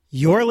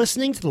You're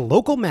listening to The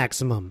Local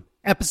Maximum,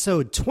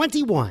 episode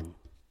 21.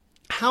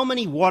 How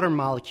many water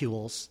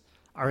molecules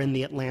are in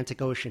the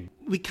Atlantic Ocean?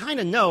 We kind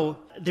of know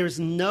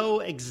there's no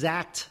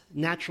exact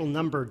natural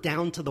number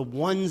down to the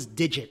ones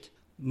digit.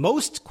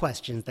 Most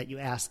questions that you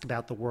ask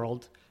about the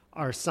world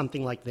are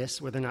something like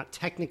this, where they're not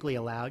technically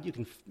allowed. You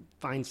can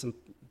find some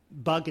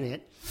bug in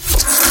it.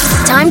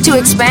 Time to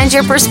expand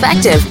your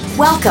perspective.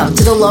 Welcome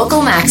to The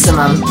Local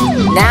Maximum.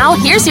 Now,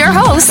 here's your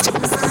host,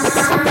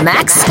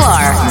 Max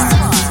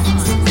Sklar.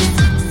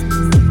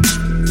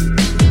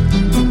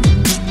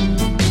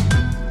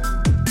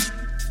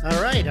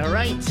 All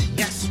right.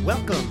 Yes,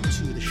 welcome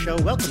to the show.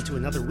 Welcome to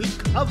another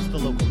week of The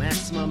Local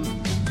Maximum.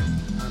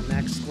 I'm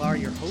Max Sklar,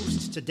 your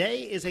host.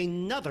 Today is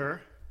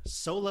another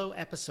solo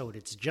episode.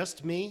 It's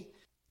just me.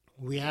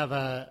 We have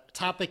a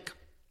topic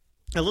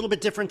a little bit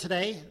different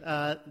today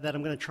that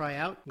I'm going to try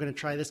out. I'm going to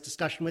try this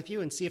discussion with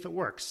you and see if it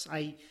works.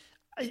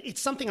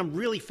 It's something I'm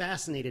really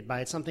fascinated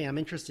by. It's something I'm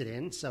interested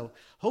in, so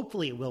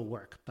hopefully it will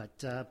work,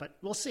 but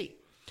we'll see.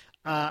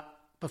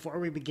 Before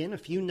we begin, a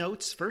few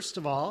notes. First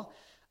of all,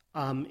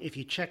 if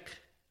you check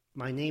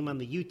my name on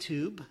the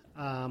YouTube,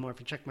 or if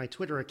you check my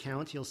Twitter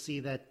account, you'll see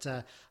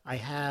that I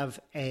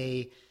have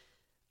a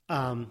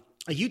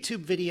YouTube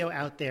video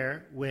out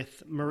there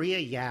with Maria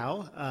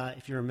Yao.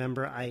 If you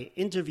remember, I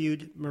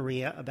interviewed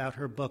Maria about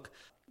her book,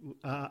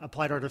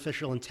 Applied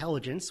Artificial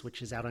Intelligence,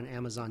 which is out on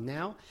Amazon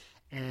now,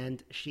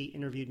 and she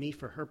interviewed me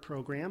for her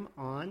program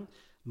on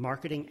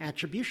marketing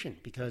attribution,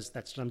 because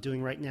that's what I'm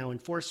doing right now in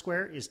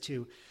Foursquare, is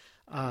to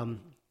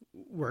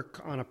work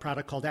on a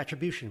product called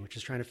attribution, which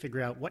is trying to figure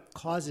out what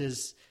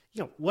causes,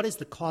 what is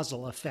the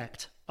causal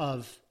effect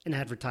of an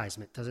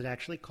advertisement? Does it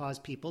actually cause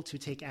people to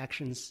take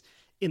actions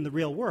in the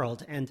real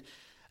world? And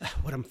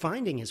what I'm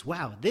finding is,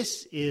 wow,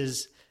 this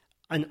is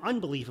an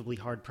unbelievably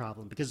hard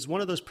problem, because it's one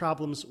of those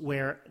problems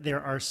where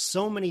there are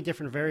so many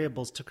different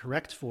variables to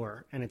correct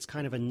for, and it's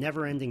kind of a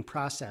never-ending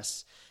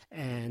process,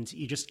 and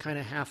you just kind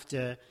of have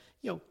to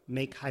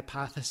make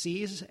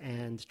hypotheses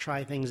and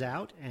try things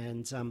out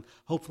and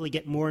hopefully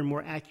get more and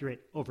more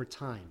accurate over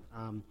time.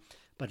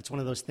 But it's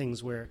one of those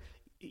things where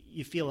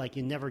you feel like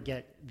you never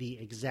get the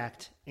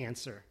exact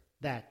answer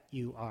that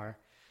you are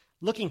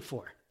looking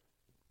for.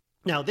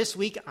 Now, this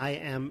week I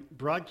am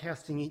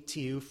broadcasting it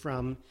to you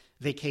from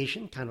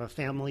vacation, kind of a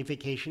family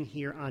vacation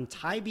here on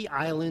Tybee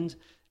Island,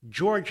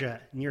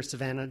 Georgia, near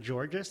Savannah,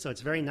 Georgia. So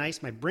it's very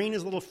nice. My brain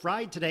is a little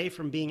fried today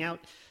from being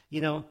out,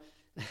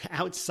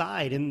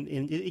 outside, and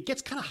it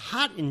gets kind of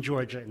hot in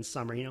Georgia in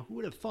summer. Who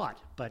would have thought?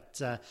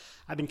 But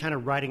I've been kind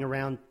of riding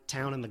around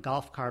town in the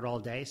golf cart all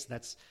day, so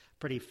that's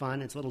pretty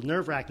fun. It's a little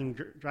nerve-wracking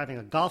driving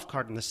a golf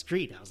cart in the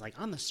street. I was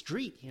like, on the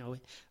street?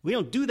 We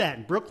don't do that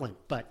in Brooklyn,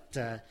 but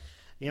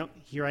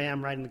here I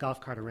am riding the golf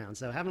cart around.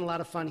 So having a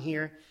lot of fun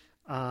here.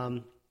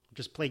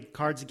 Just played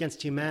Cards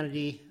Against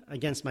Humanity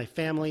against my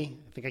family.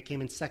 I think I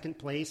came in second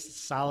place,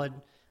 solid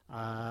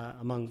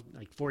among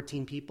like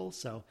 14 people.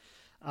 So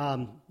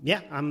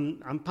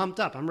I'm pumped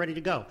up. I'm ready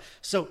to go.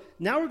 So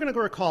now we're going to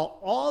go recall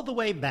all the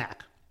way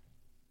back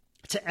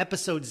to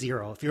episode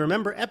 0. If you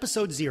remember,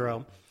 episode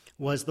 0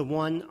 was the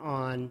one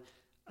on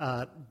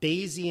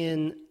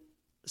Bayesian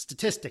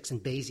statistics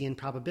and Bayesian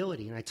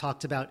probability. And I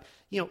talked about,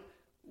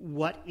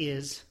 what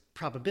is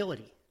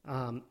probability?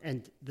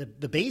 And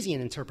the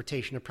Bayesian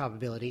interpretation of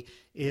probability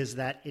is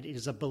that it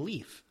is a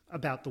belief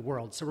about the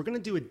world. So we're going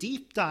to do a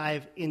deep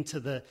dive into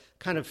the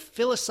kind of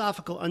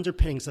philosophical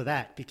underpinnings of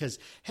that, because,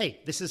 hey,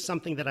 this is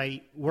something that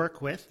I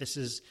work with. This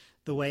is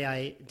the way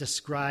I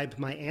describe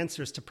my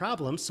answers to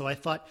problems. So I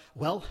thought,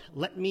 well,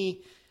 let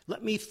me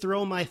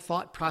throw my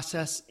thought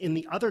process in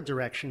the other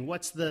direction.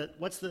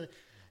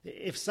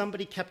 If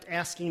somebody kept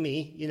asking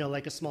me,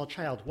 like a small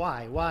child,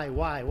 why?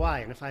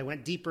 And if I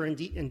went deeper and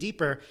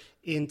deeper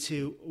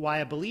into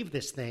why I believe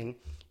this thing,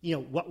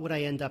 what would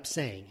I end up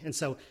saying? And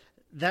so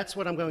that's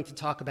what I'm going to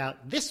talk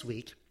about this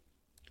week.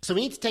 So we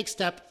need to take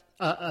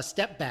a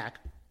step back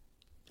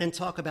and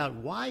talk about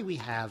why we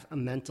have a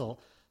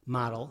mental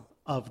model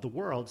of the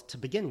world to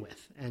begin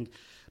with. And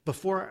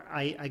before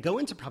I go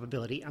into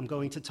probability, I'm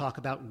going to talk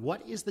about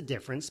what is the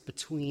difference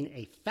between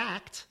a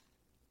fact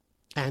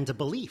and a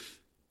belief.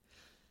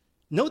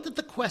 Note that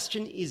the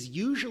question is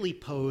usually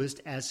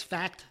posed as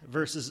fact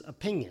versus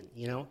opinion.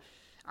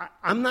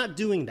 I'm not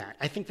doing that.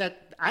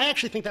 I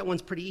actually think that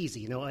one's pretty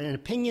easy. An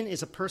opinion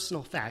is a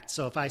personal fact.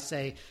 So if I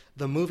say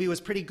the movie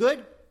was pretty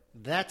good,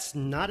 that's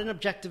not an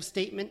objective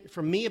statement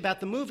from me about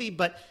the movie,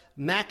 but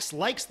Max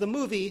likes the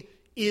movie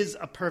is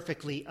a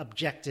perfectly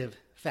objective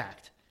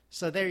fact.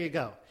 So there you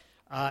go.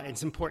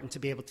 It's important to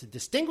be able to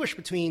distinguish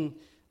between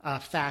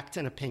fact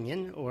and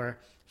opinion, or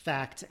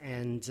fact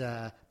and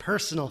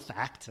personal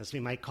fact, as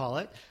we might call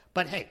it.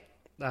 But hey,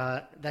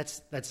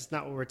 that's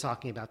not what we're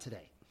talking about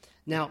today.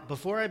 Now,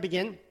 before I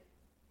begin,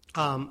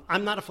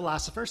 I'm not a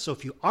philosopher, so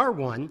if you are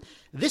one,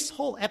 this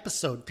whole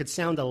episode could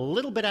sound a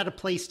little bit out of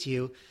place to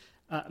you.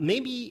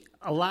 Maybe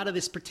a lot of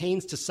this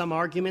pertains to some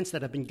arguments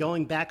that have been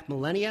going back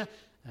millennia.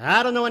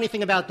 I don't know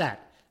anything about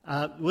that.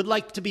 Would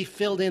like to be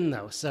filled in,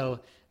 though. So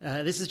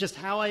this is just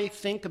how I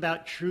think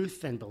about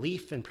truth and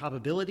belief and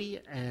probability,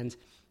 and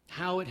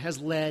how it has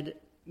led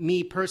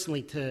me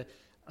personally to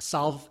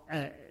solve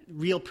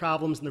real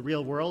problems in the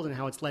real world, and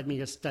how it's led me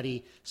to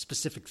study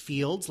specific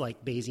fields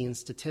like Bayesian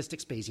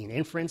statistics, Bayesian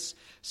inference.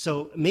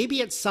 So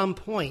maybe at some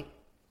point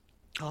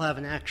I'll have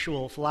an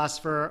actual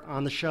philosopher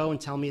on the show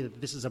and tell me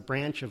that this is a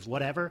branch of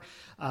whatever.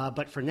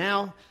 But for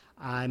now,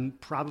 I'm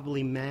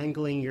probably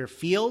mangling your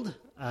field.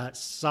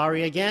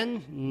 Sorry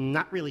again.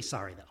 Not really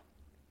sorry,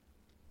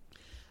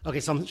 though. Okay,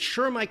 so I'm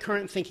sure my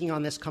current thinking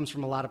on this comes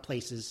from a lot of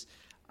places.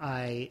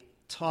 I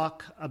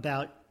talk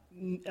about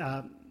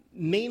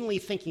mainly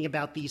thinking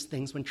about these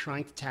things when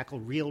trying to tackle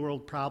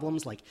real-world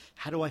problems, like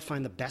how do I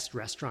find the best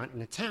restaurant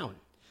in a town?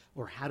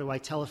 Or how do I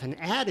tell if an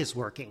ad is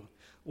working?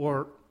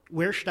 Or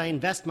where should I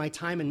invest my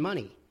time and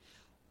money?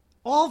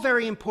 All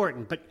very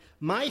important, but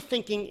my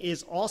thinking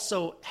is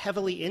also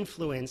heavily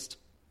influenced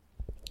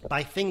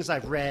by things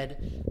I've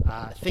read,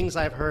 things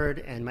I've heard,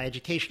 and my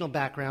educational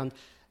background,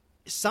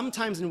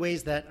 sometimes in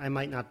ways that I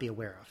might not be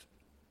aware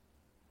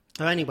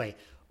of. Anyway,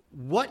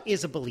 what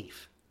is a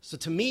belief? So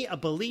to me, a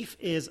belief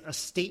is a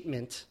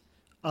statement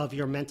of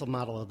your mental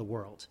model of the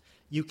world.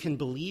 You can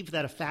believe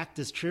that a fact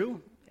is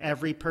true.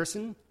 Every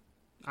person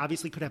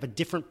obviously could have a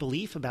different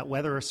belief about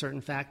whether a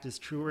certain fact is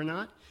true or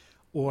not,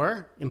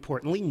 or,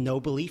 importantly, no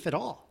belief at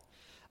all.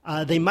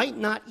 They might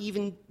not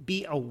even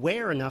be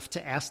aware enough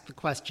to ask the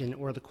question,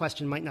 or the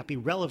question might not be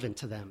relevant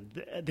to them.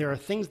 There are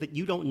things that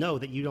you don't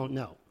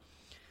know.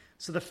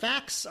 So the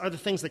facts are the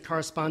things that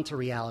correspond to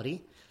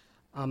reality.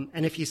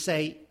 And if you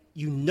say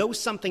you know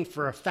something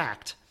for a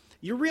fact,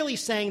 you're really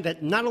saying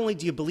that not only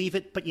do you believe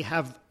it, but you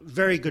have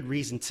very good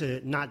reason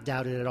to not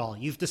doubt it at all.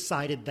 You've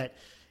decided that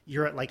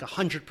you're at like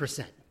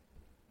 100%.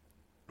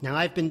 Now,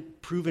 I've been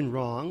proven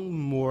wrong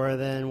more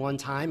than one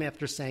time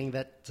after saying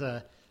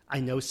that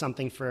I know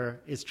something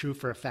is true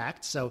for a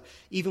fact. So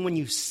even when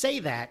you say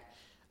that,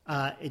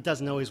 it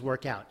doesn't always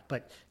work out.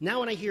 But now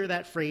when I hear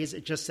that phrase,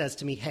 it just says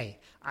to me, hey,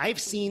 I've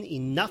seen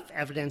enough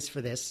evidence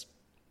for this.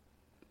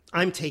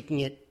 I'm taking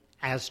it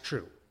as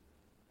true.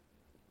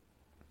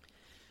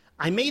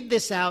 I made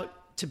this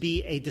out to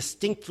be a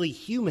distinctly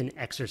human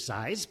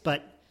exercise,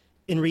 but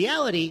in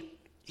reality,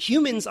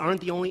 humans aren't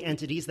the only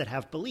entities that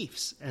have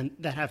beliefs and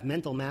that have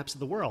mental maps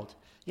of the world.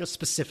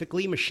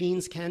 Specifically,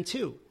 machines can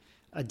too.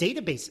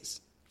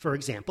 Databases, for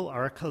example,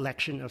 are a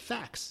collection of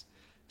facts.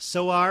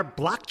 So are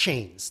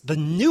blockchains, the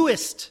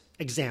newest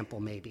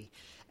example maybe.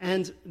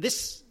 And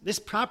this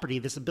property,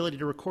 this ability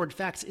to record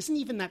facts, isn't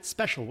even that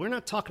special. We're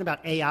not talking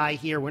about AI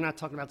here. We're not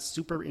talking about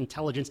super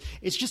intelligence.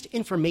 It's just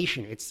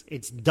information.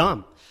 It's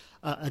dumb.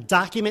 A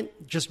document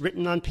just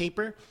written on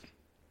paper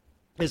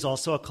is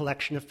also a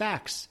collection of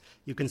facts.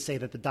 You can say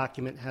that the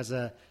document has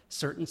a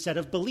certain set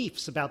of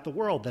beliefs about the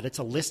world, that it's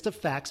a list of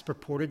facts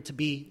purported to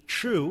be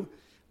true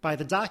by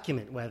the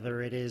document,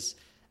 whether it is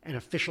an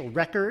official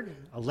record,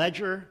 a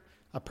ledger,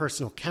 a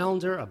personal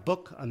calendar, a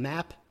book, a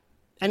map,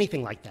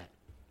 anything like that.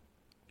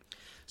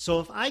 So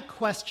if I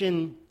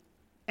question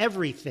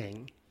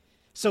everything,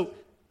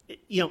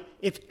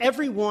 if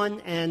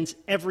everyone and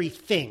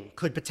everything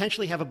could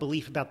potentially have a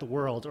belief about the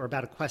world or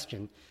about a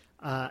question,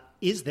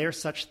 is there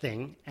such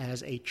thing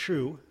as a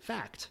true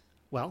fact?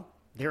 Well,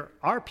 there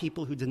are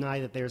people who deny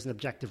that there's an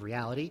objective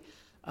reality,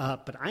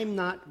 but I'm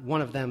not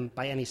one of them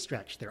by any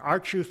stretch. There are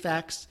true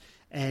facts,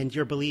 and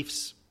your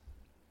beliefs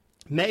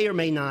may or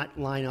may not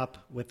line up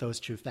with those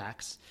true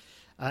facts.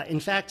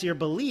 In fact, your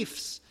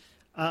beliefs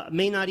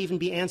may not even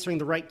be answering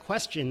the right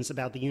questions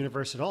about the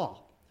universe at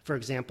all. For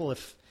example,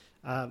 if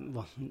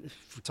we're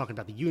talking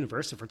about the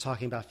universe, if we're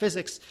talking about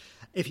physics,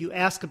 if you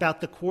ask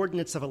about the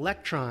coordinates of an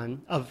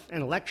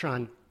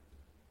electron,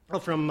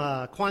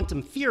 from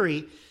quantum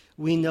theory,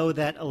 we know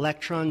that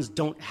electrons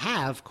don't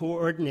have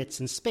coordinates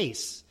in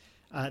space.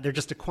 They're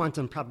just a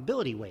quantum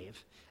probability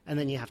wave. And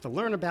then you have to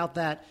learn about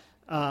that.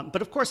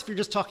 But of course, if you're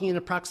just talking in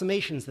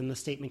approximations, then the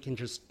statement can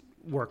just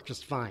work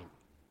just fine.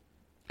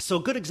 So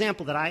a good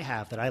example that I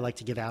have that I like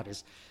to give out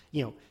is,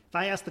 if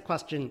I ask the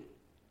question,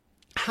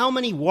 how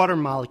many water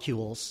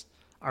molecules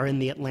are in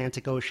the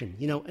Atlantic Ocean?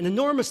 An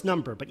enormous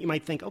number, but you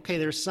might think, okay,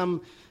 there's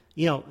some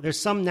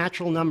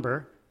natural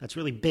number that's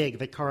really big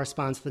that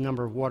corresponds to the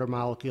number of water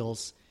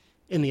molecules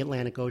in the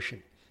Atlantic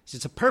Ocean. So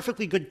it's a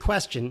perfectly good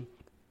question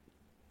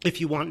if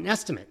you want an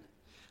estimate.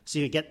 So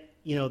you get,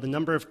 the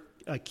number of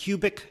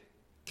cubic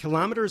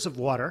kilometers of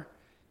water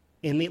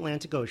in the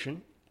Atlantic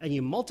Ocean, and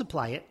you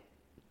multiply it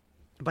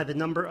by the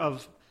number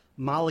of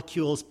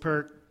molecules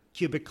per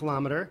cubic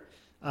kilometer.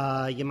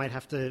 You might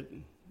have to,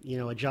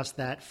 adjust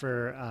that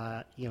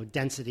for,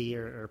 density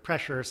or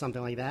pressure or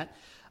something like that.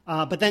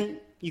 But then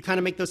you kind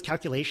of make those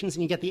calculations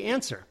and you get the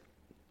answer.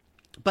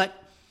 But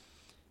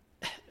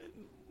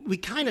we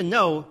kind of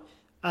know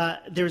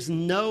there's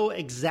no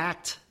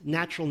exact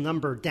natural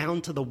number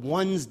down to the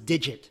ones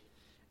digit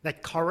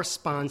that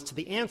corresponds to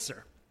the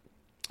answer.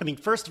 I mean,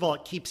 first of all,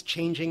 it keeps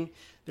changing.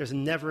 There's a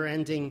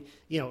never-ending,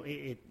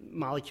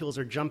 molecules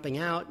are jumping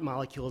out,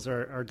 molecules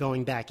are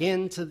going back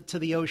into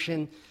the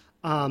ocean.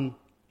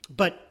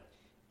 But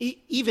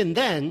even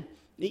then,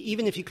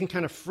 even if you can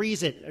kind of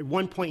freeze it at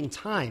one point in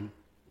time,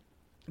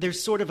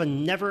 there's sort of a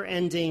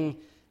never-ending,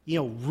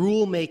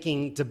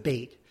 rule-making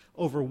debate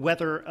over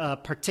whether a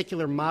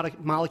particular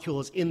molecule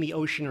is in the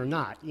ocean or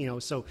not.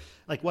 So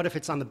like what if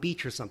it's on the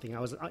beach or something? I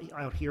was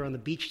out here on the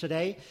beach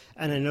today,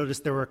 and I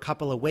noticed there were a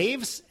couple of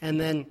waves, and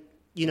then,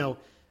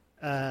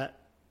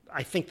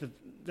 I think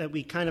that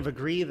we kind of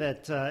agree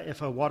that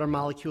if a water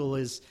molecule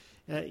is,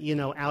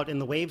 out in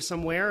the wave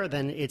somewhere,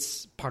 then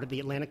it's part of the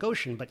Atlantic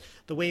Ocean. But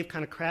the wave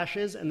kind of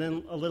crashes, and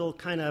then a little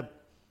kind of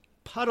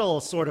puddle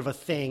sort of a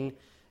thing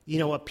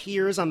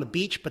appears on the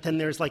beach, but then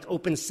there's like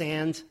open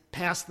sand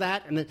past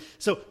that. And then,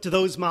 so do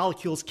those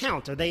molecules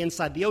count? Are they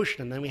inside the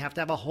ocean? And then we have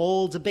to have a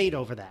whole debate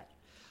over that.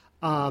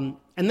 And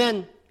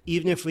then,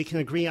 even if we can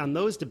agree on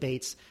those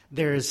debates,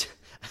 there's,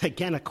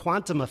 again, a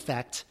quantum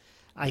effect,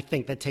 I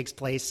think, that takes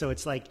place. So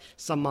it's like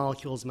some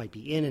molecules might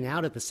be in and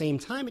out at the same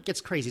time. It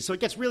gets crazy. So it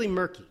gets really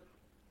murky.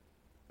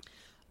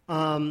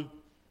 But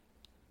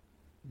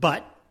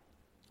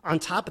on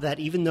top of that,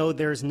 even though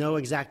there's no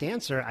exact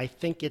answer, I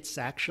think it's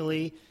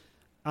actually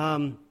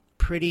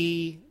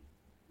pretty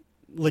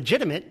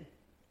legitimate,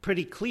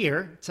 pretty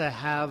clear to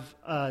have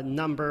a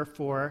number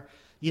for,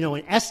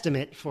 an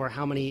estimate for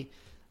how many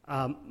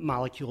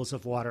molecules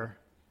of water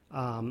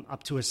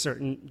up to a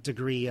certain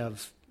degree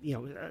of,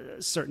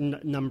 a certain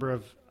number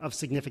of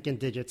significant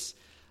digits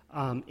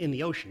in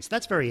the ocean. So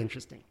that's very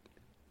interesting.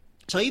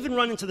 So I even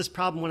run into this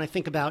problem when I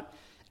think about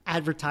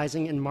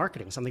advertising and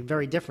marketing, something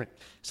very different.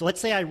 So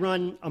let's say I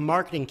run a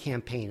marketing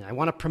campaign. I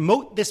want to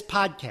promote this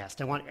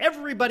podcast. I want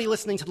everybody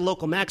listening to the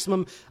Local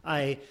Maximum.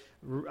 I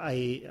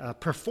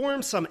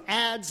perform some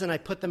ads and I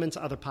put them into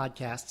other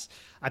podcasts.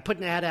 I put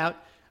an ad out.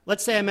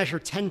 Let's say I measure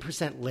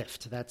 10%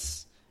 lift.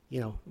 That's,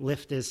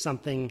 lift is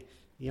something,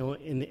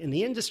 in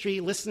the industry,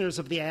 listeners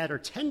of the ad are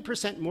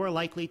 10% more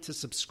likely to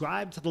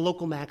subscribe to the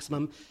Local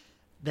Maximum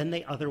than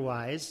they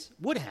otherwise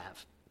would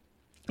have.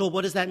 Well,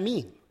 what does that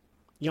mean?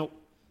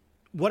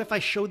 What if I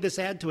showed this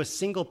ad to a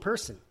single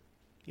person?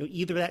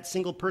 Either that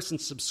single person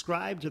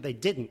subscribed or they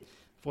didn't.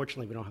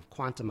 Fortunately, we don't have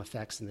quantum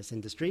effects in this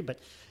industry, but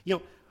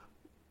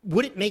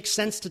would it make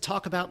sense to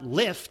talk about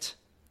lift,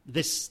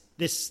 this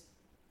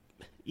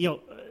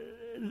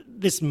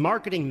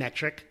marketing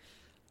metric,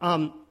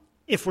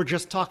 if we're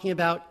just talking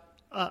about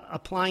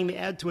applying the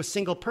ad to a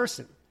single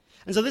person?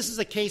 And so this is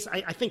a case,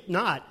 I think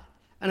not.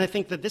 And I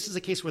think that this is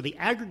a case where the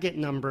aggregate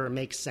number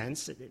makes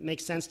sense. It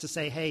makes sense to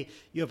say, hey,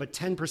 you have a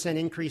 10%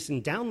 increase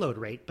in download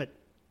rate, but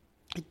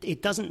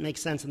it doesn't make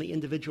sense on the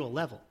individual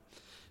level.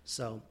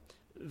 So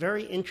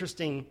very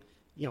interesting,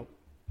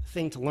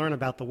 thing to learn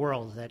about the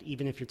world, that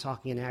even if you're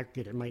talking in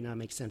aggregate, it might not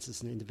make sense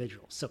as an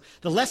individual. So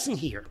the lesson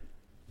here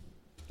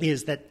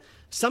is that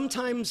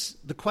sometimes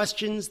the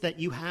questions that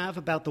you have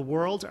about the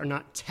world are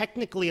not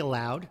technically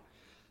allowed,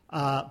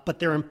 but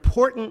they're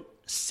important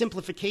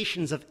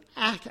simplifications of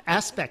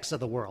aspects of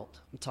the world.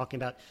 I'm talking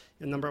about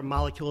the number of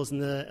molecules in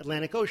the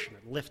Atlantic Ocean,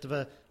 the lift of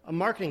a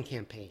marketing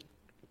campaign.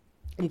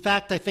 In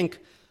fact, I think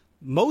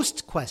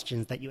most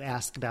questions that you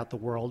ask about the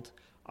world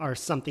are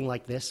something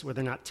like this, where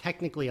they're not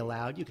technically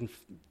allowed. You can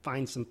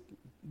find some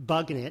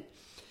bug in it.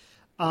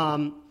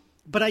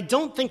 But I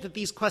don't think that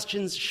these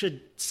questions should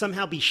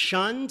somehow be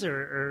shunned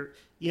or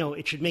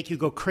it should make you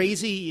go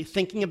crazy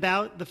thinking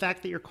about the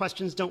fact that your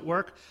questions don't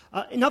work.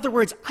 In other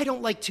words, I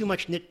don't like too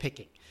much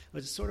nitpicking.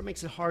 It sort of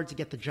makes it hard to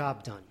get the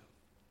job done.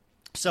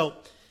 So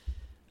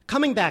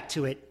coming back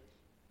to it,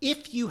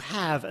 if you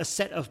have a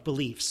set of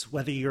beliefs,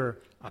 whether you're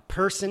a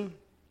person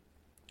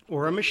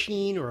or a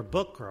machine or a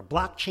book or a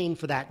blockchain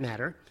for that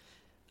matter,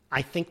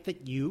 I think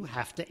that you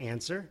have to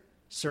answer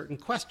certain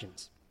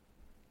questions.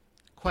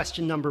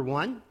 Question number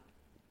one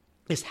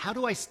is, how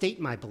do I state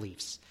my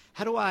beliefs?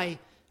 How do I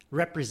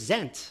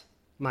represent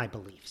my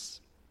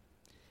beliefs?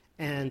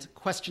 And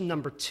question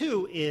number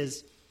two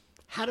is,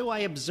 how do I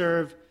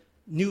observe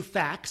new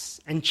facts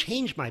and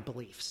change my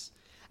beliefs?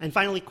 And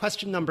finally,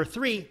 question number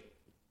three,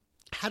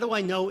 how do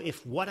I know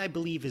if what I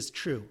believe is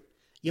true?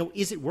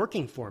 Is it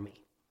working for me?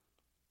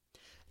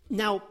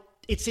 Now,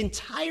 it's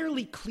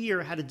entirely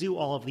clear how to do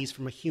all of these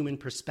from a human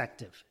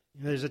perspective.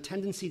 There's a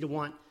tendency to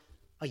want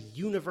a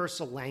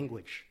universal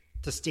language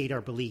to state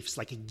our beliefs,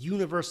 like a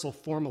universal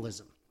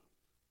formalism.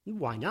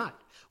 Why not?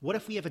 What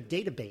if we have a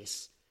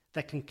database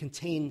that can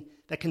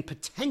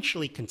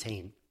potentially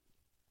contain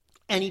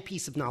any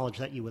piece of knowledge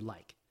that you would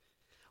like?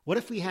 What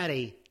if we had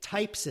a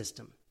type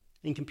system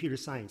in computer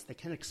science that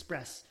can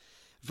express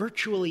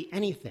virtually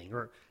anything,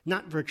 or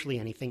not virtually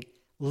anything,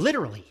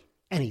 literally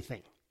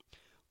anything?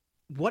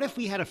 What if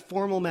we had a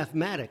formal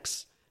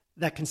mathematics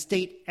that can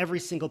state every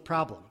single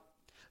problem?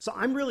 So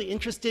I'm really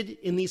interested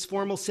in these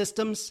formal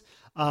systems.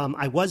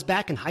 I was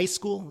back in high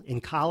school,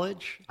 in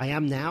college. I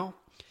am now.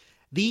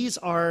 These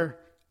are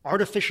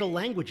artificial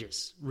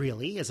languages,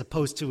 really, as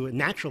opposed to a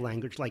natural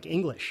language like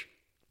English.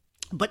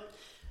 But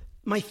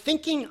my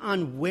thinking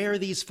on where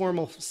these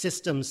formal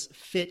systems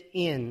fit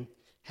in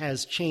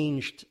has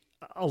changed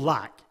a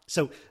lot.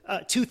 So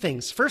two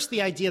things. First,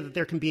 the idea that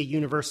there can be a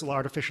universal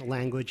artificial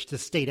language to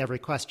state every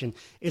question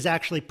is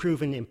actually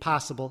proven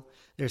impossible.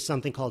 There's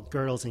something called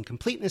Gödel's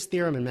incompleteness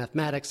theorem in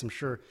mathematics. I'm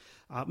sure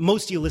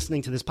most of you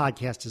listening to this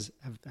podcast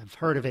have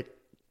heard of it.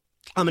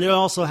 And it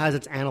also has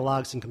its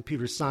analogs in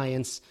computer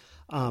science.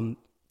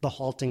 The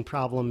halting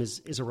problem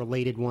is a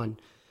related one.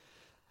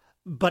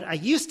 But I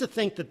used to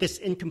think that this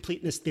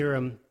incompleteness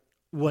theorem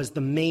was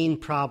the main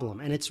problem,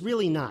 and it's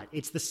really not.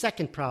 It's the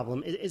second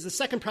problem. The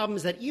second problem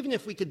is that even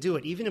if we could do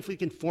it, even if we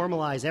can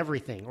formalize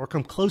everything or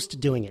come close to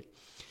doing it,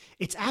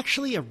 it's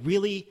actually a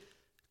really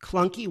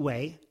clunky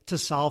way to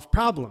solve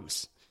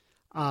problems.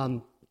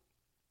 And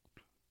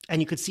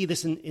you could see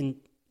this in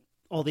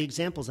all the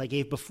examples I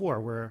gave before,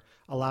 where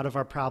a lot of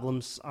our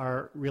problems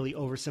are really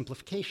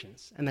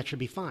oversimplifications, and that should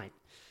be fine.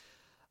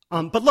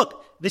 But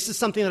look, this is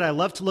something that I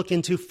love to look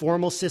into: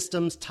 formal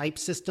systems, type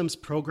systems,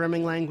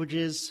 programming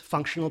languages,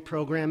 functional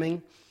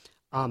programming.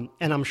 And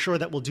I'm sure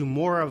that we'll do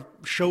more of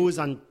shows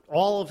on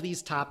all of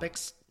these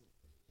topics.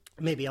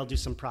 Maybe I'll do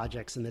some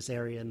projects in this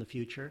area in the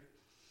future.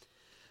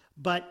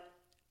 But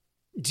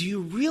do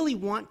you really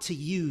want to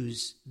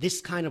use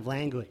this kind of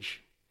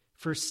language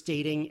for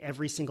stating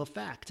every single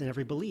fact and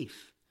every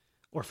belief,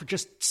 or for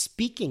just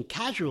speaking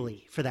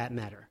casually, for that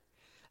matter?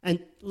 And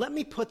let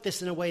me put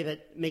this in a way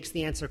that makes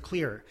the answer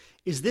clearer.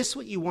 Is this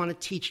what you want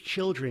to teach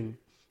children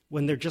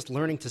when they're just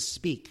learning to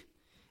speak?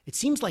 It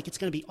seems like it's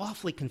going to be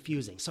awfully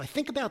confusing. So I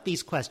think about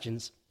these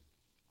questions,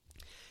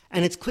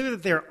 and it's clear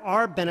that there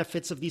are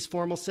benefits of these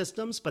formal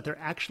systems, but they're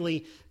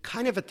actually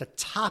kind of at the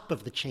top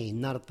of the chain,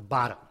 not at the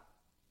bottom.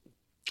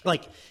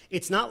 Like,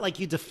 it's not like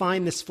you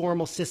define this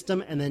formal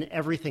system and then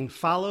everything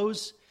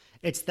follows.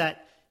 It's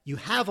that you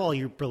have all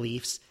your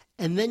beliefs,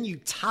 and then you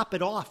top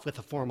it off with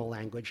a formal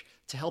language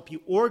to help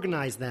you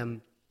organize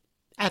them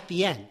at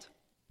the end.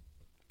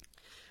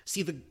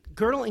 See, the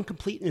Gödel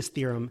incompleteness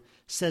theorem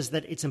says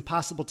that it's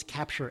impossible to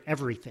capture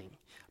everything,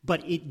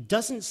 but it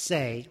doesn't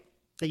say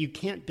that you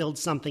can't build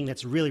something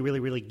that's really, really,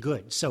 really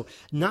good. So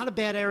not a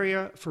bad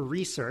area for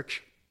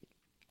research.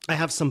 I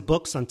have some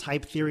books on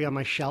type theory on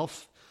my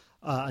shelf,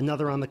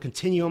 another on the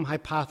continuum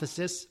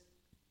hypothesis.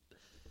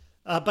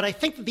 But I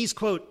think that these,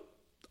 quote,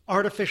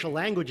 artificial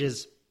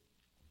languages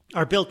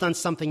are built on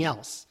something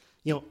else.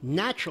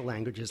 Natural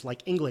languages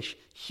like English,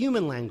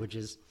 human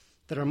languages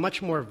that are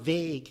much more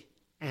vague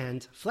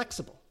and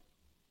flexible.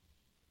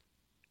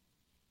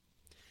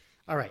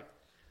 All right.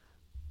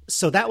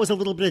 So that was a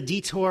little bit of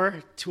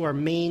detour to our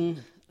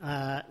main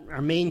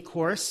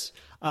course.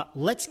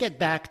 Let's get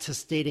back to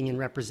stating and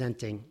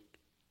representing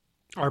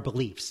our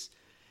beliefs.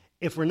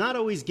 If we're not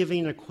always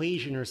giving an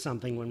equation or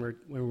something when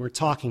we're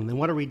talking, then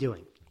what are we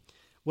doing?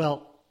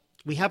 Well,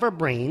 we have our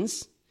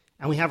brains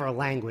and we have our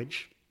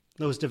language.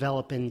 Those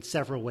develop in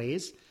several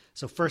ways.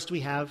 So first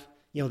we have,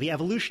 the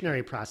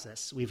evolutionary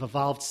process. We've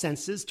evolved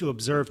senses to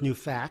observe new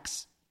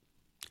facts,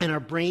 and our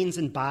brains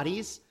and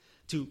bodies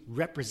to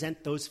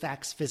represent those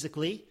facts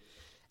physically.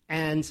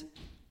 And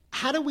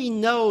how do we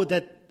know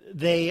that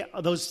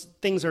those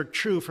things are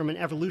true from an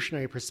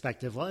evolutionary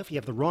perspective? Well, if you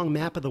have the wrong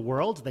map of the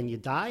world, then you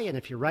die. And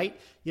if you're right,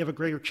 you have a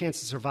greater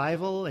chance of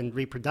survival and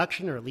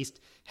reproduction, or at least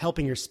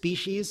helping your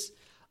species.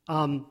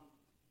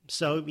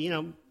 So,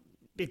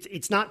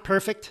 it's not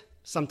perfect.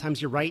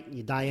 Sometimes you're right and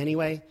you die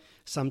anyway.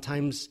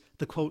 Sometimes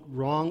the, quote,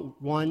 wrong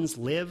ones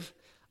live.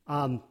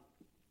 I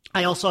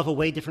also have a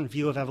way different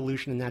view of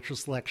evolution and natural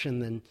selection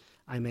than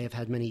I may have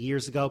had many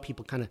years ago.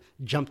 People kind of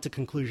jump to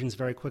conclusions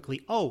very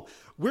quickly. Oh,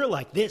 we're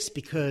like this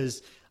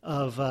because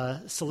of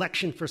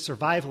selection for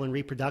survival and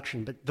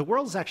reproduction. But the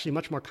world is actually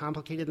much more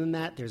complicated than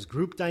that. There's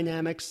group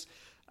dynamics.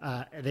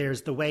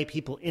 There's the way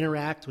people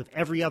interact with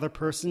every other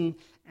person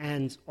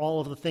and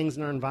all of the things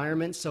in our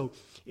environment. So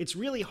it's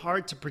really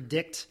hard to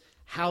predict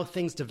how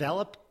things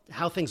develop,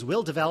 how things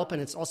will develop.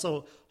 And it's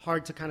also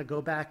hard to kind of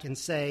go back and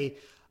say,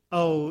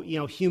 oh,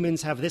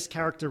 humans have this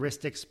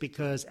characteristics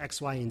because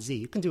X, Y, and Z.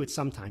 You can do it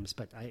sometimes,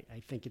 but I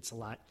think it's a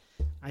lot.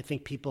 I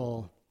think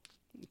people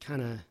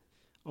kind of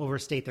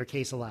overstate their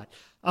case a lot.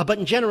 But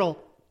in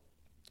general,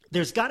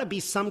 there's got to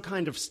be some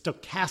kind of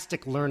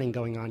stochastic learning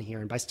going on here.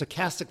 And by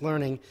stochastic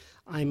learning,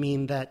 I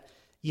mean that,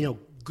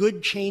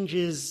 good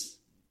changes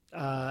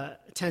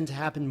tend to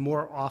happen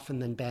more often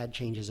than bad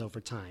changes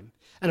over time.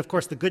 And of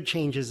course, the good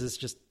changes is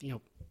just,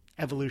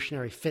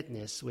 evolutionary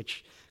fitness,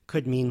 which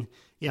could mean,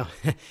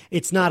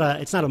 it's not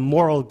a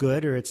moral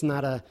good, or it's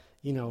not a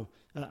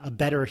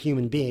better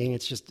human being.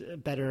 It's just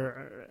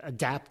better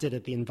adapted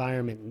at the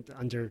environment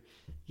under,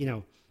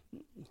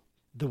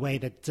 the way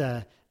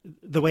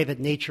that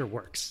nature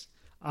works.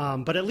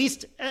 But at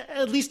least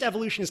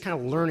evolution is kind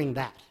of learning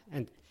that.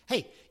 And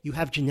hey, you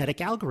have genetic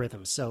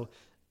algorithms. So,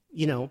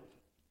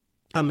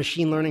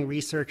 machine learning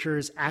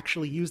researchers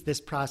actually use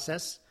this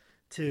process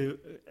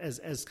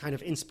as kind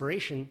of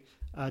inspiration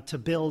to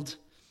build,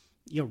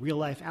 real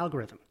life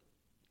algorithms.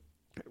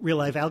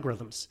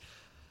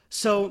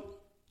 So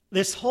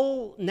this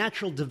whole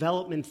natural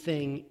development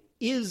thing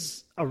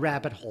is a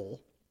rabbit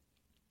hole,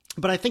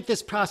 but I think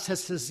this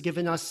process has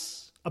given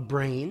us a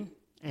brain,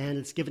 and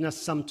it's given us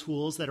some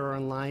tools that are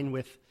in line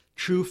with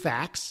true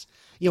facts.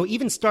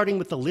 Even starting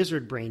with the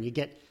lizard brain, you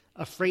get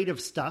afraid of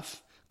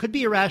stuff. Could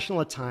be irrational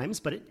at times,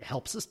 but it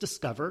helps us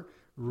discover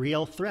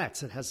real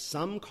threats. It has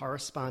some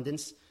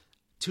correspondence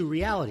to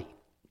reality.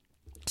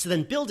 So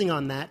then building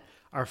on that,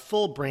 our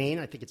full brain,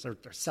 I think it's our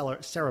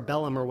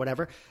cerebellum or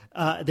whatever,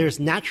 there's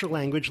natural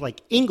language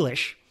like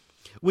English,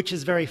 which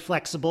is very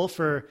flexible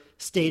for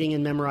stating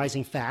and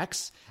memorizing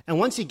facts. And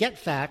once you get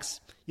facts,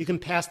 you can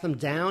pass them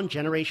down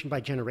generation by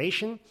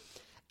generation,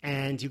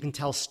 and you can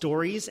tell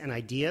stories and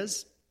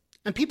ideas.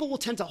 And people will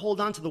tend to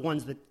hold on to the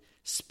ones that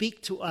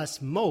speak to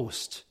us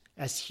most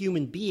as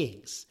human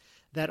beings,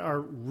 that are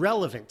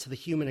relevant to the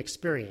human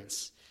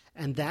experience.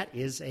 And that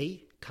is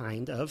a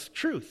kind of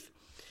truth.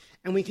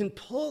 And we can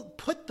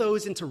put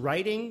those into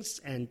writings,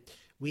 and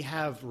we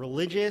have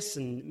religious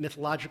and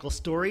mythological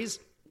stories,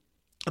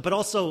 but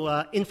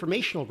also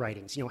informational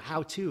writings,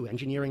 how-to,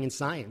 engineering and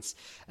science.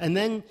 And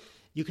then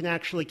you can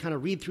actually kind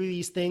of read through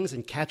these things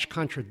and catch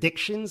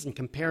contradictions and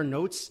compare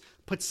notes,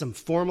 put some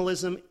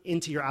formalism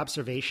into your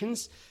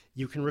observations.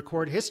 You can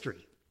record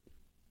history.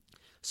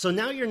 So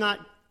now you're not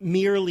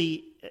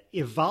merely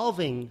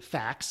evolving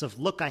facts of,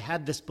 look, I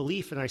had this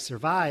belief and I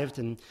survived,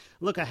 and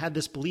look, I had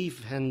this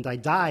belief and I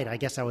died. I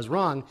guess I was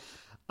wrong.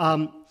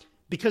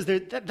 Because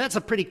that's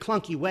a pretty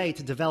clunky way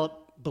to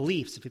develop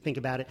beliefs, if you think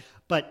about it.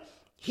 But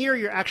here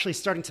you're actually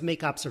starting to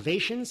make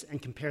observations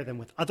and compare them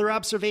with other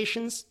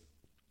observations,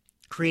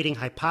 creating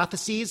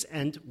hypotheses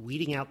and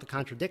weeding out the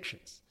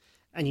contradictions.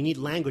 And you need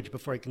language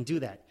before you can do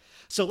that.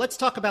 So let's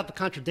talk about the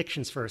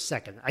contradictions for a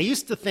second. I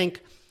used to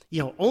think,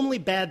 only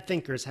bad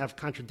thinkers have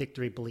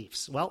contradictory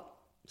beliefs. Well,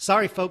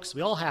 sorry, folks,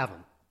 we all have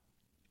them.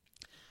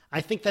 I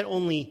think that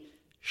only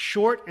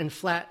short and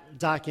flat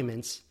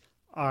documents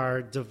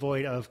are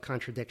devoid of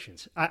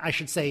contradictions. I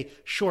should say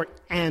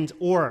short and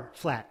or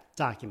flat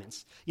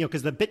documents.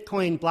 Because the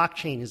Bitcoin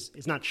blockchain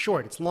is not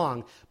short, it's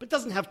long, but it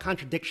doesn't have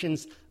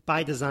contradictions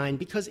by design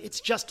because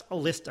it's just a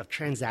list of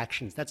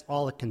transactions. That's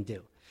all it can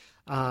do.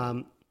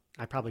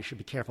 I probably should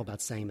be careful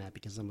about saying that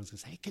because someone's going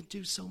to say, it can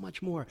do so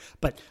much more.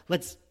 But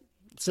let's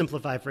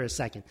simplify for a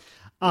second.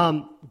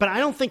 But I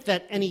don't think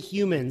that any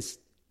humans,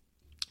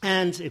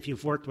 and if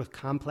you've worked with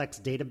complex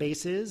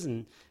databases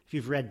and if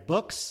you've read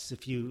books,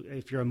 if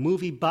you're a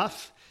movie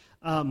buff,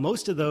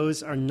 most of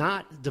those are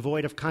not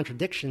devoid of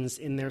contradictions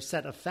in their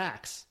set of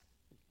facts.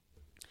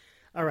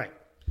 All right.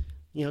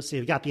 So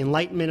you've got the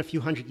Enlightenment a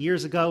few hundred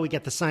years ago. We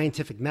get the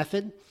scientific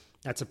method.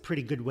 That's a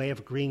pretty good way of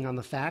agreeing on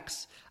the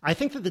facts. I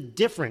think that the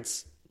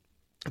difference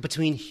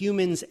between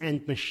humans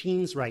and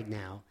machines right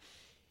now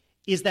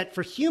is that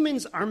for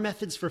humans, our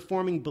methods for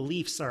forming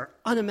beliefs are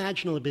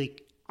unimaginably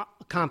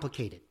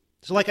complicated.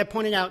 So like I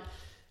pointed out,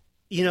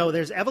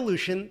 there's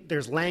evolution,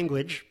 there's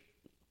language,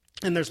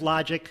 and there's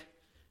logic,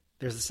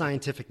 there's the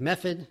scientific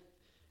method,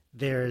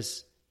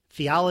 there's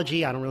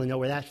theology. I don't really know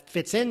where that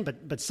fits in,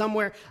 but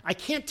somewhere. I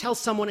can't tell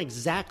someone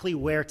exactly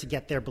where to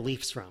get their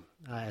beliefs from,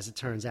 as it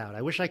turns out.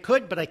 I wish I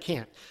could, but I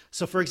can't.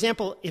 So for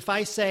example, if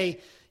I say,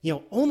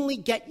 only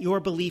get your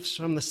beliefs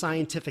from the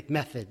scientific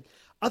method,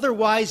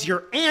 otherwise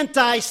you're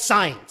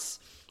anti-science.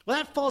 Well,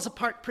 that falls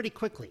apart pretty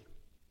quickly.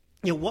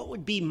 What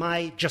would be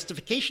my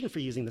justification for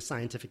using the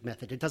scientific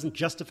method? It doesn't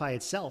justify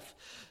itself.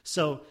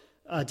 So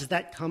does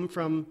that come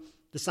from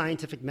the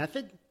scientific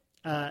method?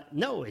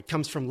 No, it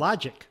comes from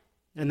logic,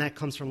 and that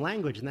comes from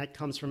language, and that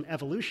comes from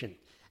evolution.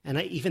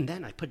 And even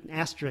then, I put an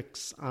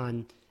asterisk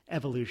on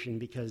evolution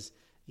because,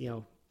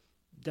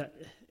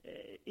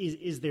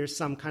 is there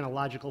some kind of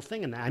logical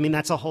thing in that? I mean,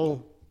 that's a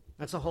whole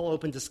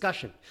open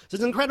discussion. So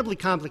it's incredibly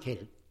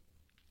complicated.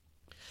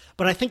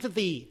 But I think that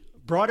the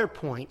broader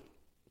point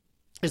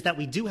is that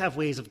we do have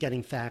ways of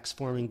getting facts,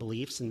 forming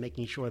beliefs, and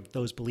making sure that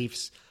those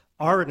beliefs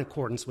are in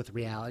accordance with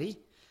reality.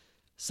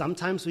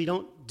 Sometimes we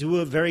don't do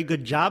a very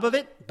good job of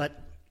it, but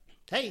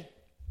hey,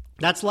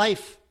 that's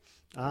life.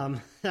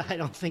 I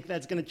don't think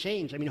that's going to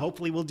change. I mean,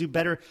 hopefully we'll do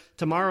better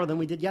tomorrow than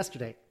we did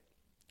yesterday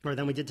or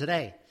than we did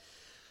today.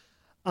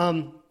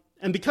 And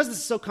because this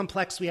is so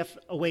complex, we have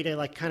a way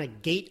to kind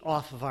of gate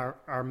off of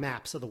our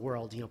maps of the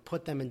world,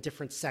 put them in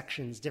different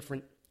sections,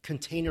 different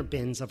container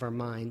bins of our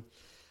mind,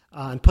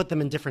 and put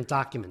them in different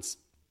documents.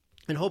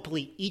 And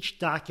hopefully each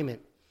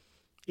document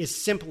is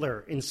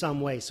simpler in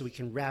some way so we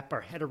can wrap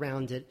our head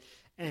around it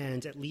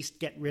and at least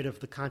get rid of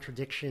the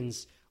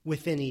contradictions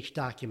within each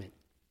document.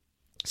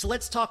 So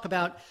let's talk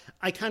about,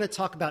 I kind of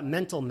talk about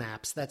mental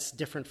maps. That's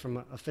different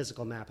from a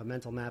physical map. A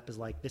mental map is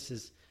like, this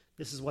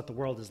is what the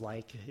world is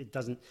like. It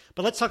doesn't,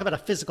 but let's talk about a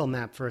physical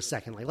map for a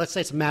second. Like, let's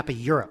say it's a map of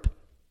Europe.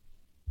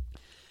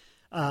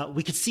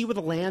 We can see where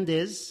the land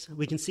is.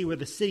 We can see where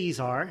the cities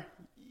are.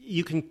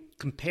 You can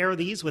compare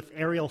these with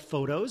aerial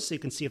photos, so you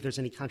can see if there's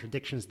any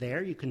contradictions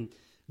there. You can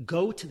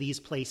go to these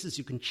places.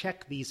 You can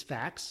check these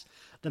facts.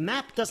 The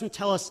map doesn't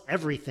tell us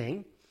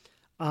everything,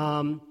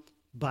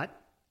 but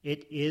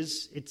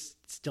it's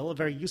still a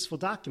very useful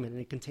document,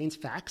 and it contains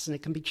facts, and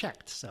it can be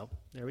checked. So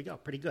there we go.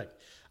 Pretty good.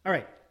 All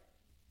right.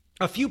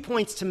 A few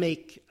points to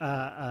make,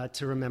 to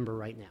remember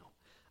right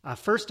now.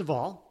 First of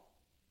all,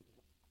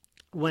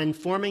 when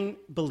forming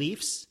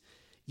beliefs,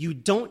 you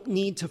don't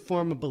need to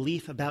form a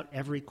belief about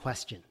every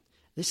question.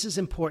 This is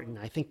important.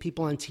 I think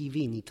people on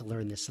TV need to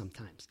learn this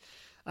sometimes.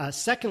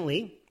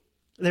 Secondly,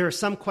 there are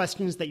some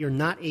questions that you're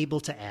not able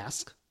to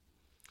ask.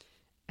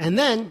 And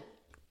then,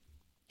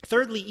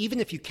 thirdly, even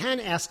if you can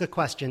ask a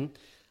question,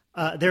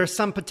 there are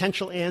some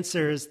potential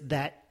answers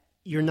that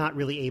you're not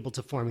really able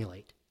to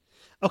formulate.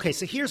 Okay,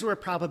 so here's where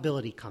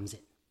probability comes in.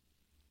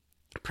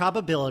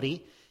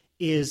 Probability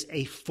is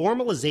a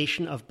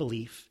formalization of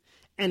belief,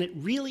 and it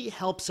really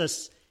helps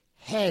us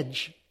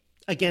hedge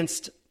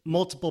against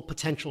multiple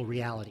potential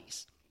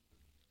realities.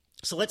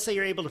 So let's say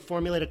you're able to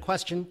formulate a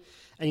question,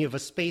 and you have a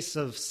space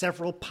of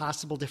several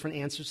possible different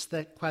answers to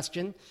that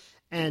question,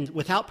 and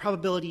without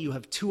probability, you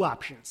have two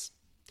options.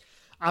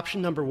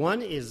 Option number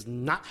one is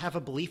not have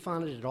a belief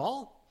on it at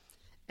all,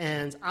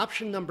 and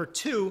option number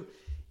two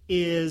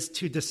is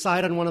to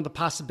decide on one of the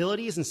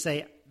possibilities and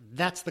say,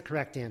 that's the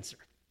correct answer.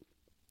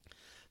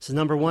 So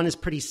number one is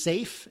pretty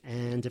safe,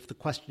 and if the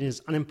question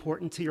is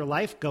unimportant to your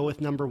life, go with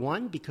number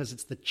one because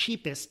it's the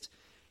cheapest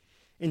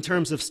in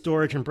terms of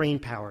storage and brain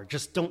power.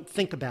 Just don't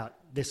think about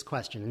this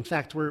question. In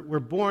fact, we're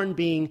born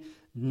being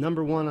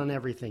number one on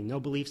everything, no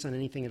beliefs on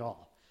anything at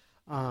all.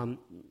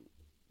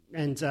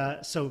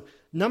 So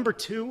number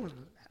two,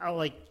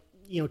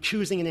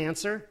 choosing an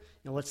answer.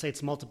 Let's say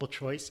it's multiple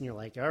choice, and you're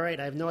like, all right,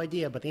 I have no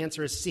idea, but the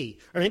answer is C.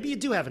 Or maybe you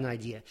do have an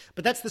idea,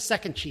 but that's the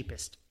second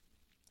cheapest.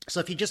 So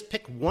if you just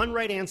pick one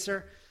right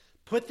answer,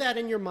 put that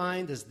in your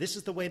mind as this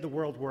is the way the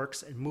world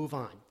works, and move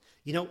on.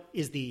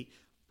 Is the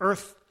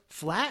Earth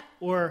flat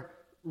or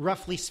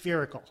roughly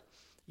spherical?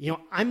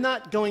 I'm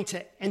not going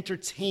to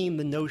entertain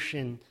the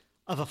notion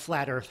of a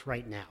flat Earth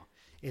right now.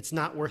 It's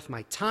not worth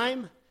my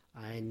time.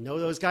 I know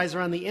those guys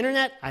are on the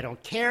internet. I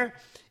don't care.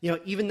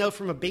 Even though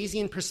from a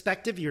Bayesian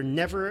perspective, you're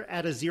never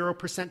at a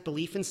 0%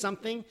 belief in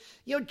something,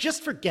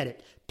 just forget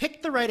it.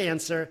 Pick the right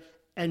answer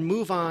and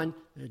move on.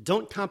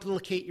 Don't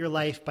complicate your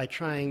life by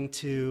trying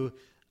to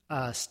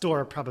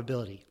store a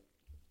probability.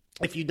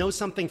 If you know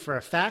something for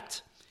a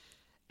fact,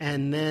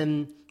 and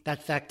then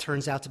that fact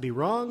turns out to be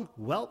wrong,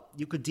 well,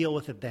 you could deal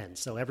with it then.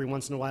 So every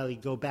once in a while, you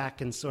go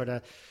back and sort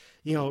of,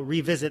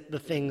 revisit the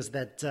things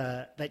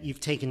that you've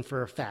taken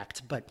for a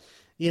fact. But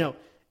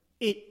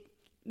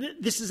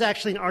this is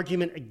actually an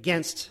argument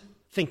against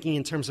thinking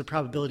in terms of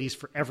probabilities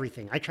for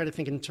everything. I try to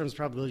think in terms of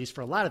probabilities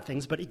for a lot of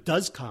things, but it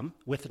does come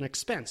with an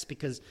expense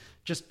because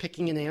just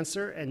picking an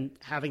answer and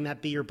having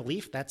that be your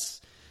belief,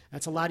 that's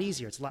a lot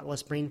easier. It's a lot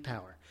less brain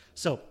power.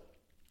 So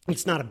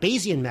it's not a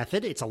Bayesian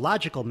method. It's a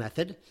logical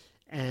method.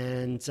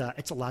 And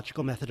it's a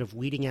logical method of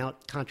weeding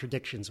out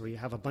contradictions where you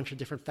have a bunch of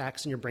different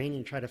facts in your brain and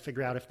you try to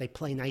figure out if they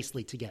play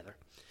nicely together.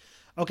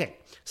 Okay,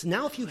 so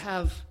now if you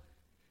have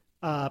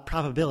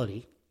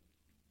probability,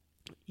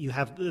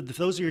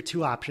 those are your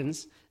two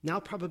options. Now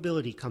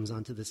probability comes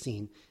onto the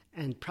scene,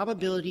 and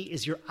probability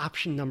is your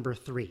option number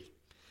three.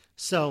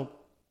 So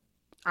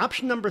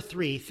option number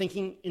three,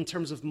 thinking in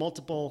terms of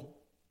multiple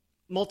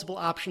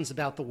options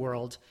about the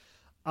world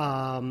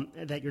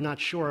that you're not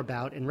sure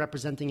about and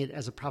representing it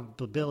as a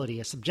probability,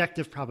 a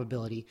subjective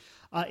probability,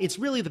 it's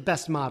really the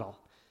best model.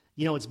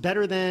 It's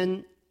better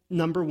than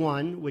number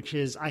one, which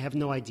is I have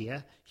no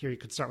idea. Here you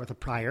could start with a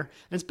prior, and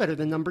it's better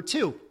than number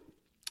two.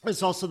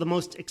 It's also the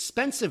most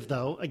expensive,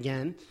 though,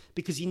 again,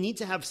 because you need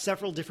to have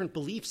several different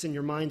beliefs in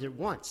your mind at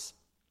once.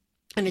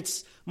 And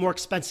it's more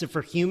expensive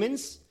for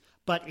humans,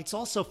 but it's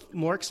also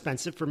more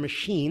expensive for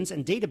machines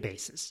and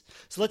databases.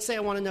 So let's say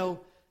I want to know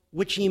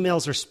which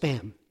emails are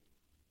spam.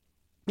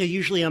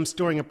 Usually I'm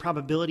storing a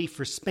probability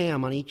for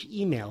spam on each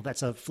email.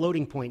 That's a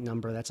floating point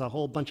number. That's a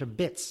whole bunch of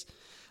bits.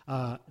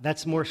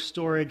 That's more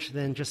storage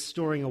than just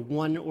storing a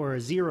 1 or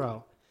a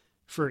 0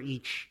 for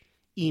each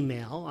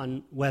email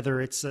on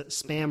whether it's a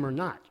spam or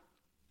not.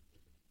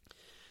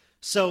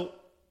 So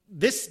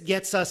this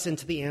gets us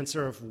into the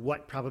answer of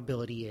what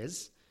probability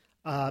is.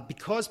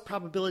 Because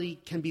probability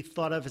can be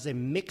thought of as a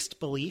mixed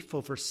belief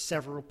over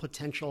several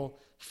potential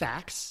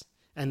facts,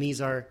 and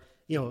these are,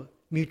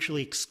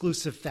 mutually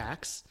exclusive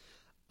facts,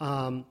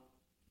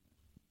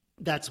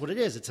 that's what it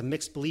is. It's a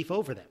mixed belief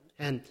over them.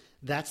 And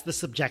that's the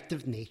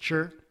subjective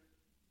nature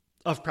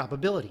of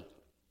probability.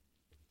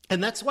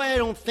 And that's why I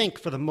don't think,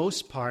 for the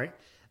most part,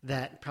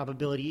 that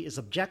probability is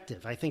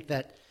objective. I think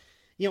that,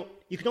 you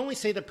can only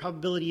say that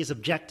probability is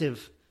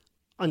objective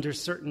under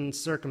certain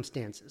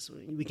circumstances.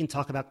 We can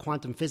talk about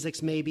quantum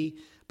physics maybe,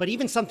 but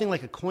even something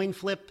like a coin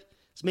flip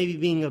is maybe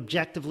being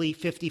objectively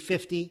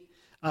 50-50.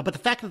 But the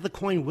fact that the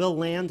coin will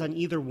land on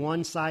either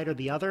one side or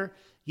the other,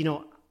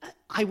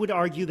 I would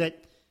argue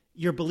that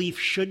your belief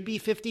should be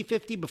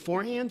 50-50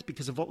 beforehand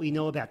because of what we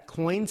know about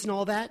coins and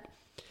all that.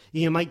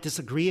 You might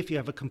disagree if you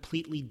have a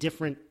completely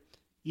different,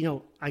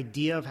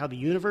 idea of how the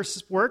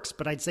universe works,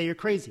 but I'd say you're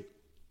crazy.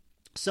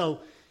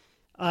 So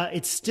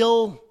it's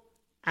still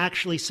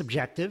actually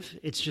subjective.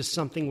 It's just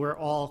something where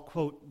all,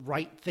 quote,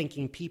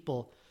 right-thinking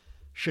people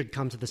should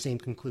come to the same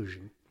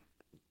conclusion.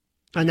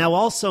 And now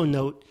also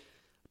note,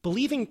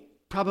 believing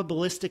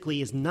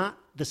probabilistically is not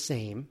the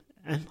same,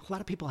 and a lot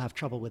of people have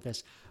trouble with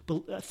this,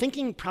 but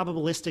thinking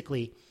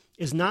probabilistically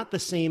is not the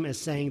same as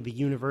saying the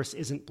universe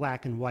isn't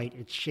black and white,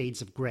 it's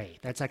shades of gray.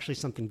 That's actually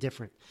something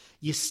different.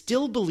 You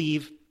still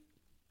believe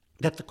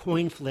that the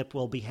coin flip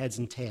will be heads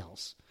and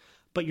tails,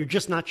 but you're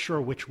just not sure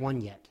which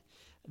one yet.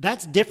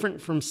 That's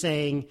different from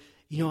saying,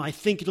 I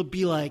think it'll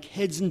be like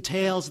heads and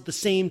tails at the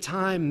same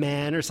time,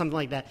 man, or something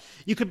like that.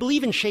 You could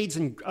believe in shades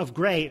of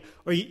gray,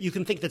 or you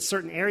can think that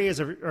certain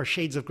areas are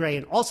shades of gray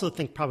and also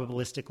think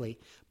probabilistically,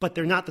 but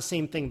they're not the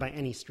same thing by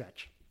any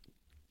stretch.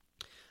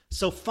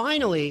 So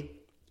finally,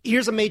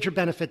 here's a major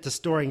benefit to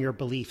storing your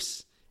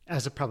beliefs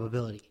as a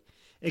probability.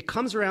 It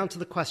comes around to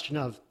the question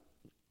of,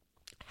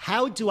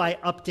 how do I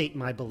update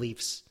my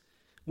beliefs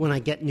when I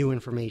get new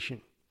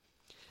information?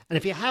 And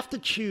if you have to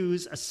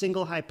choose a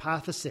single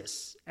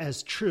hypothesis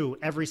as true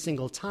every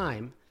single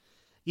time,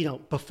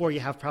 before you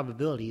have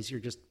probabilities,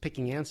 you're just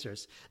picking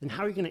answers, then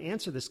how are you going to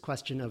answer this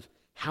question of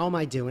how am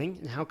I doing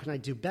and how can I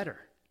do better?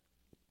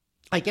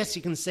 I guess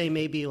you can say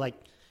maybe like,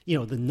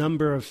 the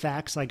number of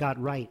facts I got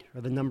right,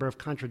 or the number of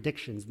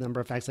contradictions, the number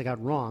of facts I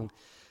got wrong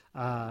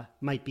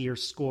might be your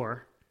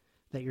score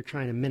that you're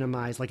trying to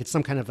minimize, like it's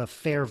some kind of a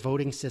fair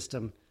voting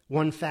system,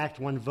 one fact,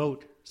 one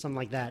vote, something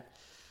like that.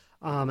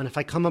 And if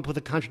I come up with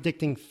a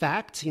contradicting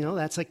fact,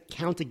 that's a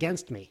count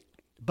against me.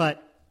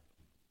 But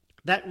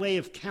that way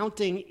of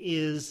counting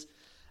is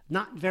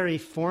not very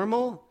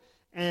formal.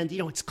 And,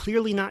 it's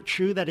clearly not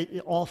true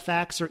that all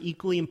facts are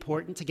equally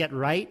important to get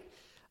right.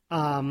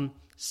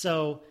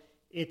 So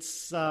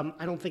it's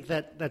I don't think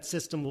that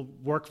system will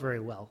work very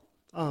well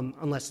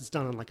unless it's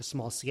done on like a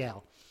small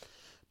scale.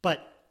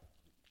 But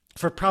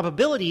for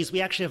probabilities,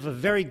 we actually have a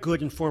very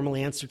good and formal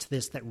answer to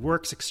this that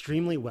works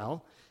extremely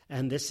well.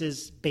 And this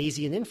is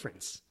Bayesian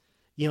inference.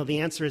 The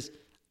answer is,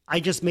 I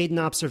just made an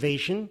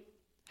observation.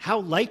 How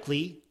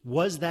likely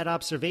was that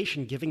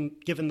observation given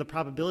the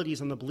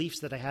probabilities and the beliefs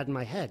that I had in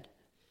my head?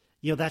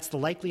 That's the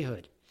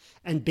likelihood.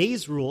 And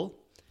Bayes' rule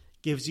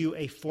gives you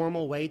a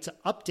formal way to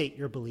update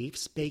your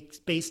beliefs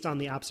based on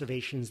the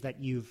observations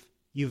that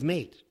you've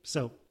made.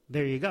 So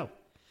there you go.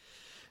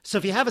 So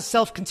if you have a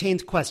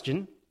self-contained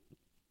question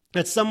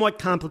that's somewhat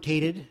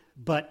complicated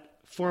but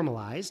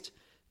formalized,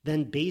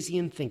 then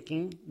Bayesian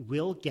thinking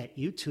will get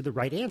you to the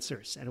right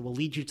answers, and it will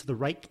lead you to the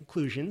right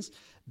conclusions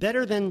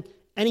better than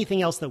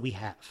anything else that we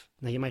have.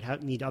 Now, you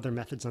might need other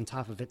methods on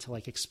top of it to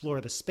explore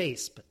the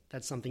space, but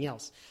that's something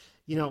else.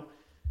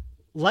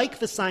 Like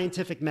the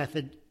scientific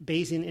method,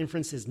 Bayesian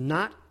inference is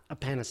not a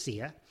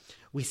panacea.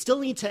 We still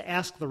need to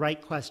ask the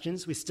right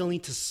questions. We still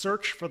need to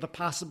search for the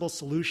possible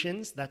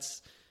solutions.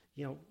 That's,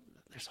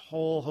 there's a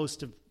whole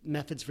host of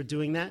methods for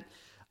doing that.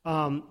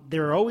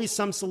 There are always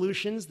some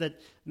solutions that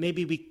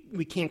maybe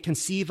we can't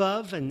conceive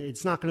of, and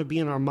it's not going to be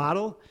in our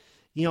model.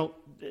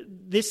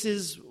 This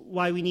is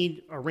why we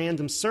need a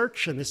random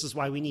search, and this is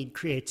why we need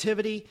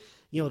creativity.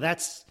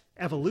 That's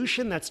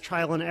evolution, that's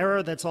trial and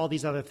error, that's all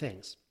these other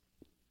things.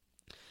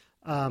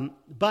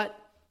 But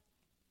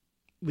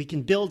we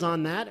can build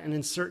on that, and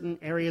in certain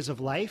areas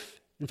of life,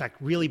 in fact,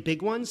 really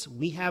big ones,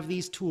 we have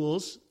these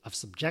tools of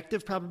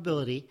subjective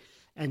probability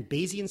and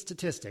Bayesian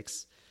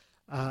statistics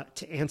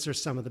to answer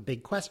some of the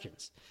big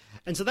questions.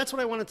 And so that's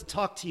what I wanted to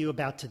talk to you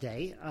about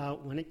today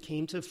when it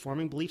came to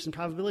forming beliefs and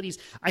probabilities.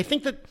 I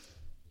think that,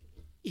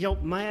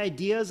 my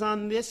ideas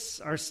on this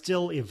are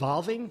still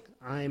evolving.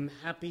 I'm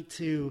happy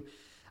to,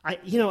 I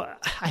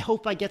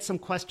hope I get some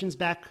questions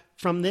back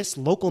from this,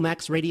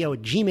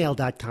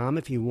 localmaxradio@gmail.com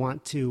if you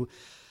want to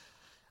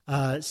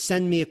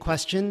send me a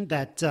question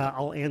that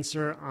I'll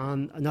answer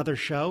on another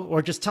show,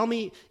 or just tell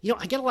me,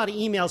 I get a lot of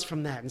emails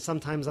from that, and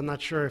sometimes I'm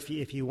not sure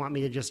if you want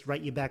me to just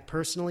write you back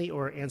personally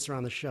or answer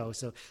on the show.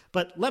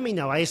 But let me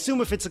know. I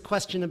assume if it's a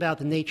question about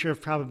the nature of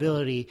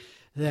probability,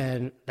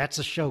 then that's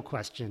a show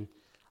question.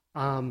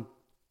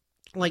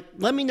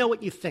 Let me know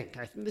what you think.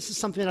 I think this is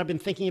something that I've been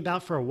thinking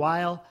about for a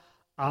while.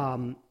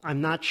 I'm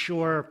not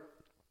sure,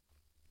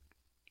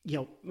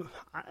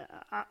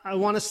 I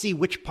want to see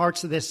which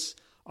parts of this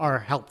are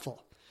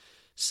helpful.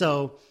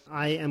 So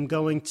I am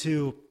going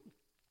to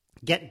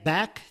get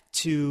back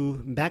to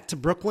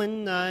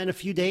Brooklyn in a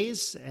few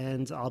days,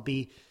 and I'll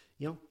be,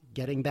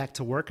 getting back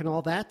to work and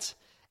all that.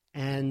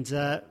 And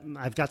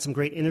I've got some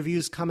great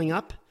interviews coming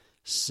up,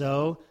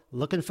 so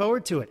looking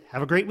forward to it.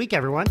 Have a great week,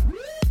 everyone.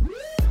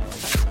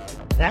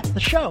 That's the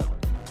show.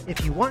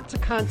 If you want to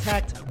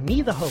contact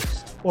me, the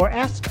host, or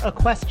ask a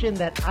question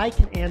that I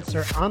can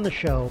answer on the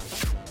show,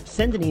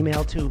 send an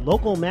email to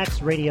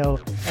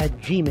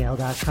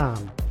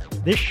localmaxradio@gmail.com.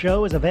 This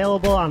show is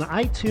available on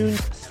iTunes,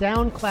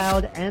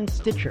 SoundCloud, and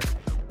Stitcher.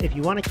 If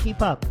you want to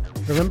keep up,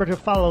 remember to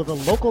follow the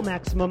Local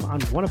Maximum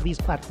on one of these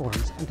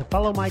platforms and to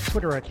follow my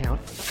Twitter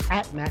account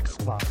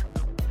 @MaxSpar.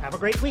 Have a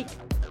great week.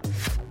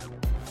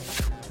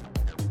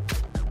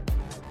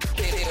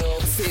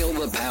 Feel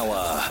the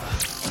power.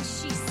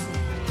 She said,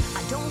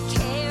 I don't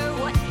care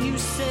what you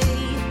say,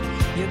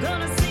 you're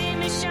gonna see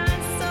me shine.